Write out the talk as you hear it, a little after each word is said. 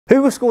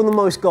Who will score the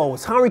most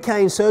goals? Harry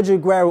Kane, Sergio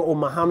Aguero or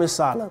Mohamed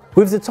Salah?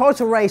 With the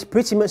title race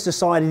pretty much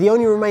decided, the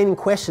only remaining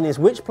question is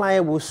which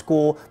player will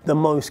score the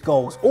most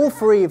goals. All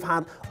three have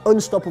had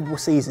unstoppable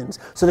seasons.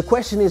 So the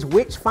question is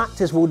which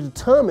factors will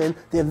determine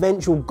the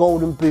eventual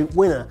Golden Boot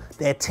winner?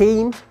 Their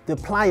team, the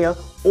player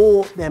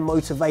or their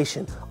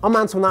motivation? I'm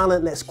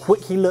Antoine, let's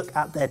quickly look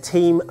at their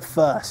team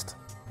first.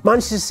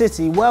 Manchester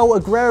City, well,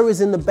 Aguero is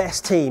in the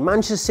best team.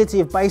 Manchester City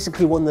have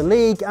basically won the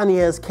league and he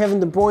has Kevin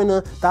De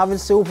Bruyne, David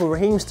Silva,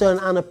 Raheem Sterling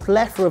and a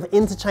plethora of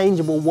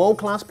interchangeable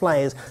world-class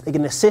players that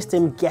can assist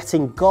him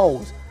getting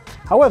goals.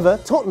 However,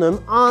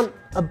 Tottenham aren't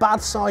a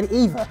bad side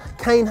either.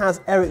 Kane has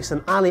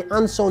Eriksen, Ali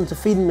and Son to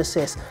feed him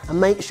assists and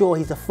make sure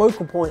he's the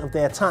focal point of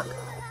their attack,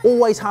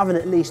 always having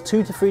at least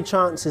 2 to 3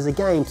 chances a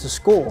game to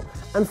score.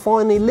 And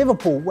finally,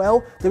 Liverpool,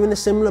 well, they're in a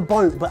similar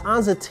boat, but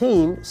as a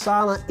team,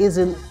 Salah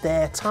isn't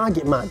their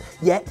target man,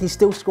 yet he's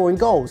still scoring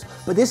goals.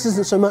 But this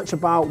isn't so much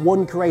about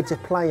one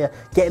creative player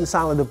getting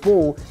Salah the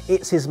ball,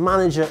 it's his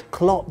manager,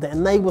 Klopp, that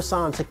enables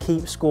Salah to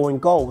keep scoring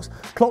goals.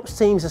 Klopp's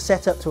teams are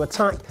set up to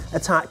attack,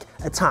 attack,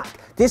 attack.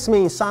 This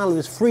means Salah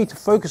is free to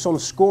focus on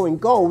scoring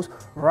goals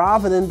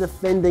rather than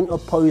defending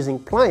opposing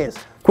players.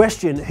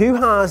 Question, who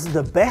has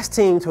the best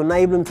team to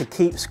enable him to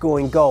keep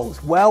scoring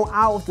goals? Well,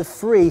 out of the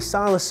three,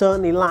 Salah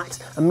certainly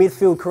lacks a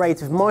midfield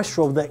creative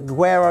maestro that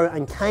Aguero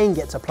and Kane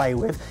get to play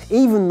with,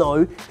 even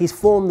though he's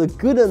formed a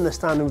good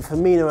understanding with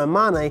Firmino and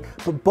Mane,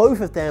 but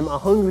both of them are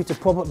hungry to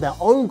prop up their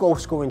own goal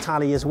scoring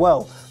tally as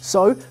well.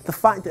 So, the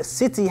fact that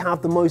City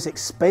have the most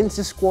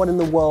expensive squad in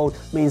the world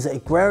means that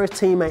Aguero's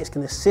teammates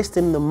can assist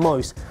him the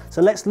most.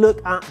 So let's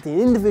look at the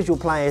individual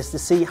players to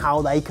see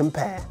how they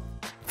compare.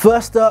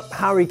 First up,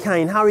 Harry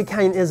Kane. Harry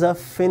Kane is a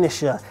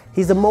finisher.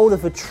 He's the mould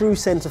of a true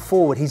centre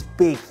forward. He's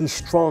big, he's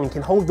strong, he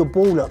can hold the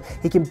ball up,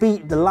 he can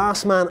beat the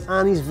last man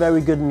and he's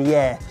very good in the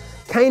air.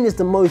 Kane is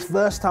the most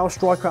versatile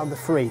striker out of the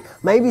three.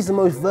 Maybe he's the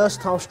most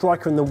versatile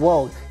striker in the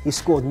world. He's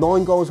scored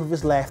 9 goals with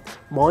his left,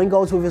 9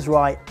 goals with his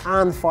right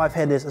and 5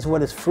 headers as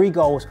well as 3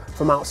 goals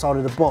from outside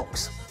of the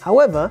box.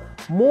 However,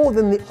 more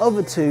than the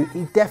other two,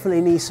 he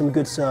definitely needs some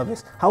good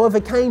service. However,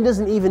 Kane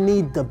doesn't even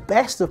need the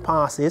best of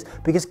passes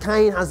because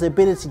Kane has the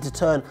ability to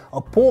turn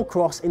a poor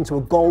cross into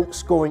a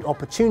goal-scoring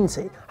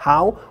opportunity.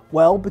 How?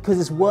 Well, because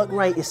his work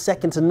rate is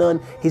second to none,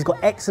 he's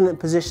got excellent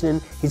positioning,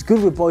 he's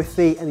good with both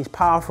feet and he's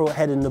powerful at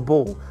heading the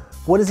ball.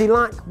 What does he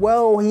lack?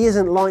 Well, he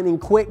isn't lightning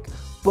quick,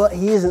 but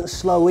he isn't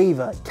slow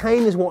either.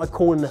 Kane is what I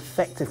call an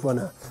effective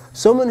runner.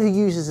 Someone who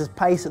uses his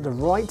pace at the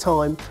right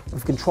time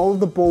with control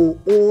of the ball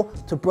or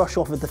to brush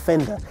off a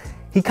defender.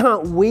 He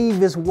can't weave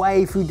his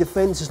way through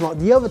defences like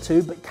the other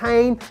two, but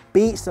Kane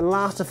beats the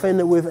last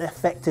defender with an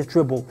effective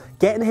dribble,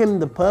 getting him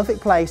the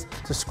perfect place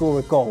to score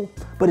a goal.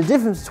 But the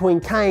difference between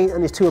Kane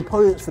and his two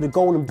opponents for the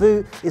Golden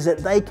Boot is that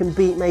they can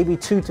beat maybe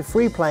 2 to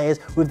 3 players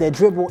with their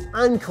dribble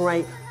and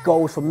create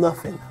goals from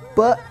nothing.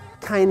 But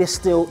Kane is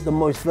still the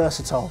most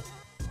versatile.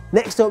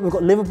 Next up, we've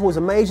got Liverpool's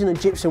amazing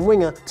Egyptian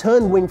winger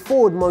turned wing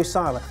forward Mo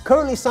Salah.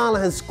 Currently, Salah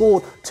has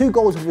scored 2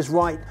 goals with his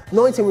right,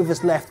 19 with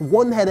his left,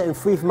 1 header and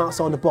 3 from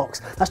outside the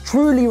box. That's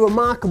truly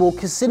remarkable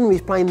considering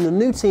he's playing in a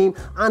new team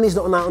and he's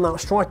not an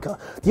out-and-out striker.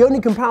 The only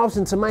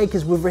comparison to make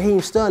is with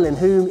Raheem Sterling,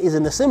 who is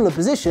in a similar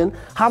position,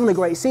 having a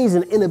great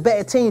season in a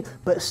better team,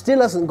 but still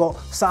hasn't got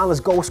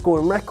Salah's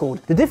goal-scoring record.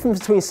 The difference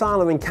between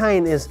Salah and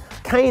Kane is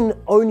Kane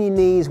only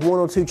needs 1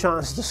 or 2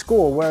 chances to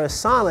score, whereas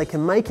Salah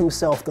can make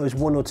himself those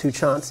 1 or 2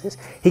 chances.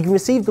 He can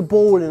receive the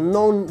ball in a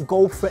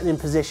non-goal threatening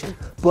position,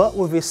 but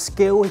with his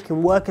skill he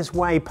can work his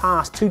way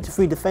past 2 to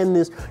 3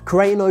 defenders,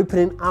 create an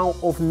opening out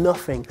of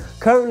nothing.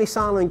 Currently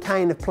Salah and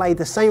Kane have played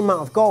the same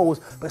amount of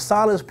goals, but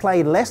Salah has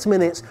played less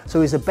minutes,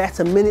 so he's a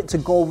better minute to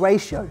goal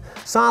ratio.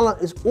 Salah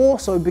has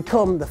also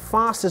become the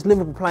fastest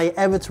Liverpool player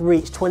ever to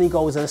reach 20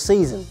 goals in a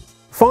season.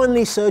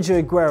 Finally,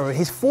 Sergio Aguero.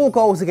 His 4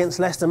 goals against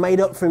Leicester made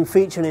up for him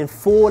featuring in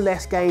 4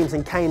 less games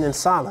than Kane and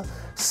Salah.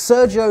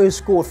 Sergio has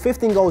scored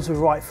 15 goals with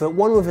his right foot,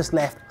 1 with his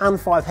left and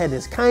 5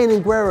 headers. Kane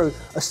and Aguero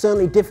are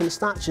certainly different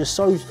statures,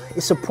 so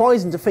it's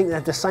surprising to think they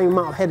have the same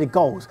amount of headed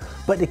goals.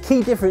 But the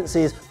key difference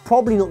is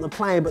probably not the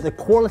player, but the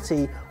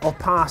quality of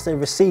pass they're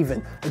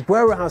receiving.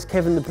 Aguero has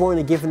Kevin De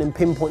Bruyne giving him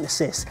pinpoint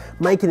assists,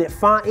 making it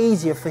far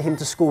easier for him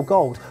to score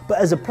goals. But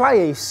as a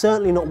player, he's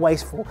certainly not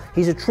wasteful.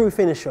 He's a true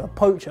finisher, a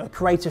poacher, a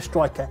creative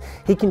striker.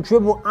 He can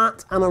dribble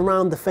at and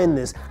around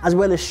defenders, as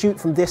well as shoot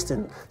from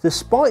distance.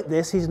 Despite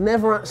this, he's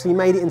never actually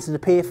made it into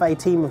the PFA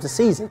team of the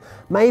season.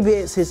 Maybe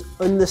it's his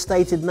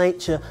understated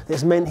nature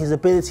that's meant his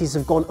abilities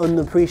have gone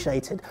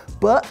unappreciated.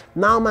 But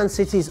now Man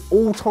City's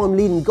all-time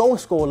leading goal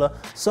scorer,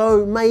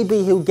 so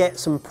maybe he'll get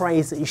some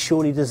praise that he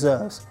surely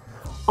deserves.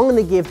 I'm going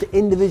to give the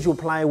individual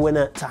player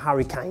winner to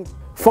Harry Kane.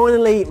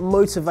 Finally,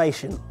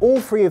 motivation. All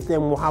 3 of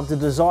them will have the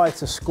desire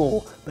to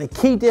score, but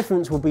the key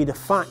difference will be the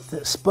fact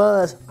that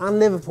Spurs and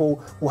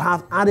Liverpool will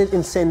have added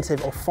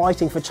incentive of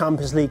fighting for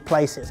Champions League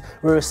places,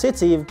 whereas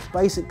City are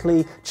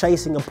basically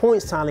chasing a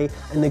points tally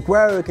and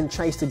Aguero can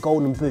chase the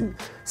Golden Boot.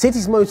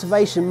 City's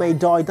motivation may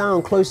die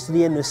down close to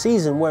the end of the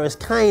season, whereas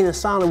Kane and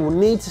Salah will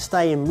need to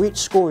stay in rich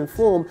scoring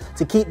form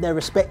to keep their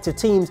respective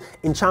teams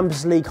in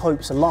Champions League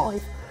hopes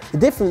alive. The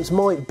difference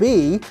might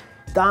be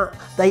that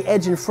they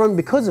edge in front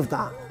because of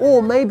that.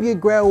 Or maybe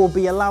Aguero will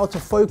be allowed to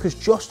focus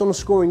just on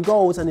scoring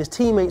goals and his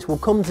teammates will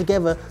come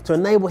together to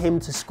enable him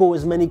to score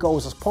as many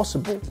goals as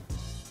possible.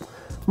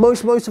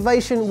 Most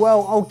motivation?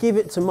 Well, I'll give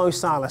it to Mo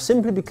Salah,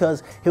 simply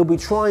because he'll be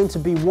trying to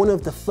be one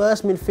of the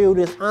first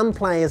midfielders and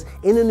players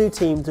in a new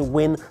team to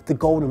win the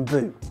Golden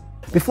Boot.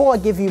 Before I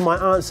give you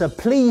my answer,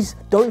 please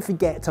don't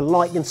forget to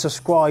like and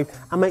subscribe,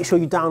 and make sure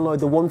you download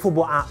the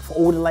Onefootball app for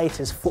all the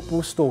latest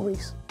football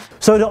stories.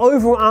 So the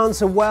overall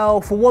answer,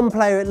 well, for one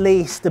player at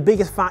least, the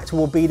biggest factor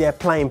will be their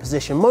playing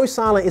position. Mo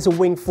Salah is a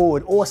wing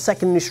forward or a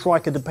secondary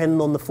striker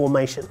depending on the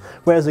formation,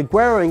 whereas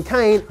Aguero and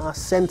Kane are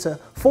centre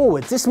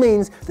forwards. This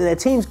means that their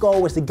team's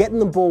goal is to get them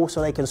the ball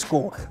so they can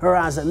score,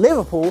 whereas at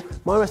Liverpool,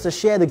 Mo has to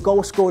share the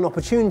goal scoring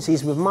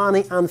opportunities with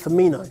Mane and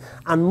Firmino,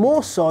 and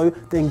more so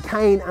than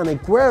Kane and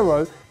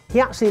Aguero, he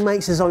actually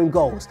makes his own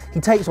goals. He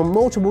takes on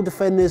multiple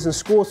defenders and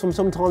scores from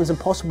sometimes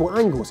impossible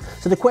angles.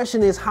 So the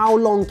question is, how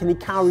long can he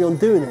carry on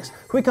doing this?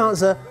 Quick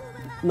answer,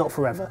 not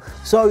forever.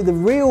 So the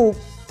real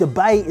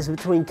debate is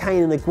between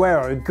Kane and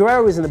Aguero.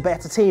 Aguero is in a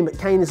better team, but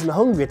Kane is in a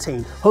hungrier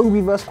team.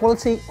 Hungry versus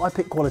quality, I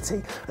pick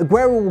quality.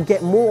 Aguero will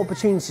get more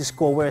opportunities to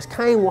score, whereas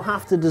Kane will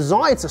have the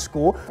desire to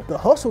score, the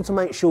hustle to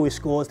make sure he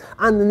scores,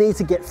 and the need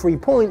to get 3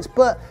 points.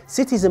 But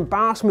City's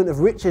embarrassment of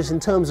riches in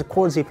terms of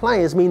quality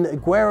players mean that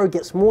Aguero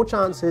gets more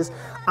chances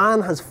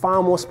and has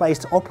far more space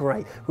to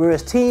operate,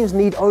 whereas teams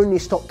need only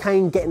stop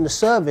Kane getting the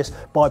service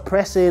by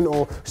pressing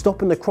or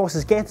stopping the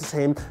crosses getting to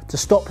him to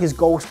stop his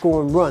goal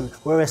scoring run,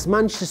 whereas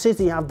Manchester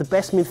City have the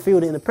best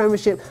midfielder in the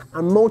Premiership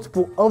and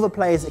multiple other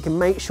players that can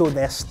make sure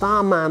their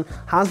star man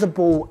has the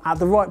ball at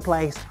the right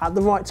place at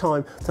the right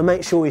time to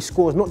make sure he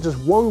scores not just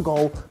one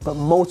goal but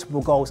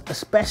multiple goals,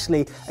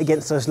 especially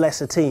against those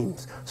lesser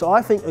teams. So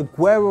I think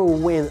Aguero will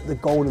win the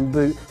Golden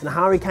Boot and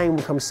Harry Kane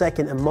will come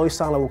second and Mo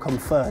Salah will come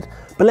third.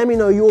 But let me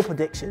know your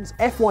predictions.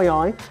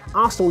 FYI,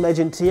 Arsenal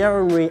legend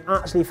Thierry Henry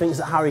actually thinks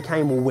that Harry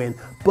Kane will win,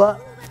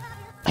 but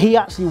he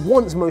actually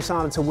wants Mo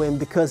Salah to win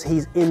because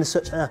he's in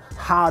such a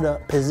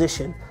harder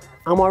position.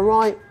 Am I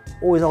right,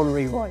 or is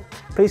Henry right?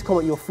 Please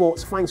comment your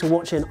thoughts. Thanks for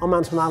watching. I'm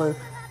Antoine,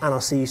 and I'll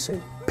see you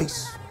soon.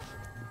 Peace.